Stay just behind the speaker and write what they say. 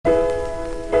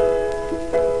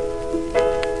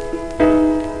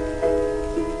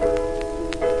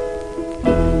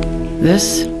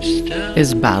This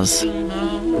is Buzz.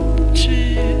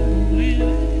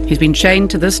 He's been chained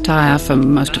to this tyre for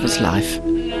most of his life.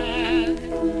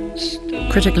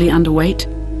 Critically underweight,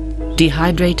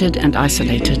 dehydrated and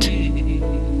isolated.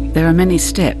 There are many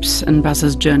steps in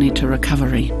Buzz's journey to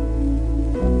recovery.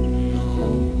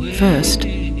 First,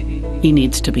 he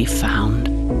needs to be found.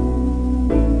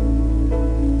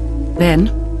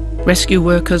 Then, rescue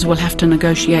workers will have to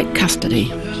negotiate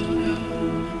custody.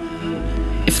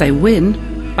 If they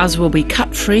win, Buzz will be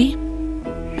cut free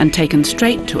and taken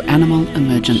straight to animal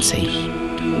emergency.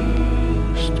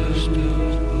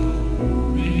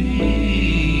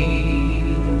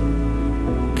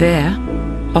 There,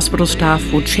 hospital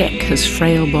staff will check his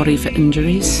frail body for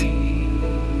injuries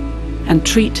and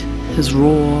treat his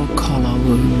raw collar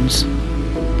wounds.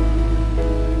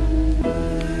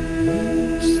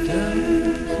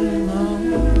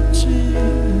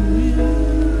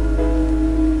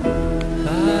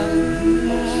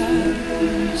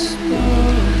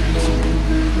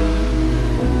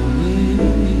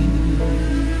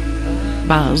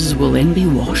 Buzz will then be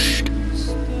washed,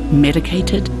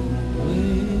 medicated,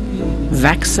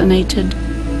 vaccinated,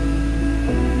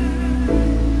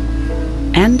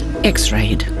 and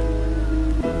x-rayed,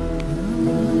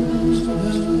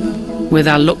 with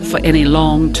a look for any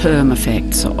long-term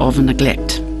effects of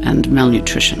neglect and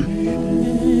malnutrition.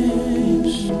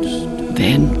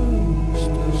 Then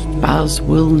Buzz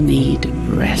will need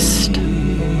rest,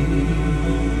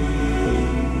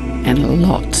 and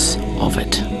lots of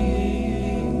it.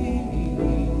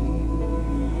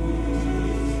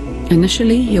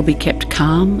 Initially, he'll be kept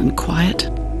calm and quiet,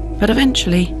 but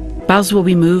eventually, Buzz will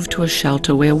be moved to a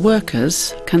shelter where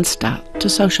workers can start to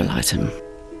socialise him.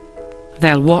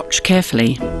 They'll watch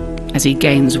carefully as he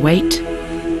gains weight,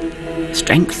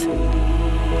 strength,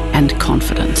 and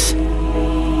confidence.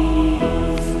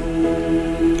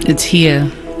 It's here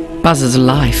Buzz's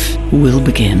life will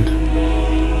begin.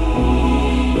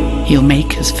 He'll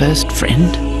make his first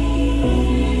friend.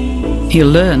 He'll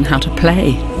learn how to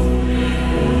play.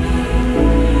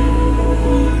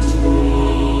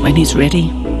 When he's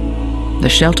ready, the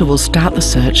shelter will start the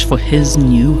search for his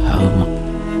new home.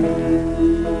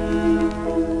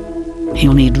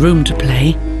 He'll need room to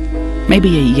play,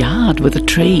 maybe a yard with a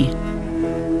tree,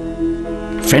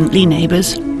 friendly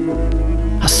neighbours,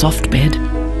 a soft bed,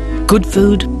 good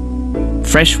food,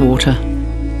 fresh water,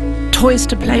 toys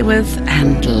to play with,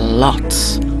 and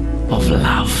lots of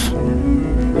love.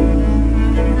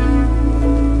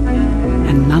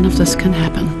 And none of this can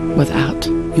happen without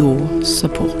your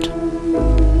support.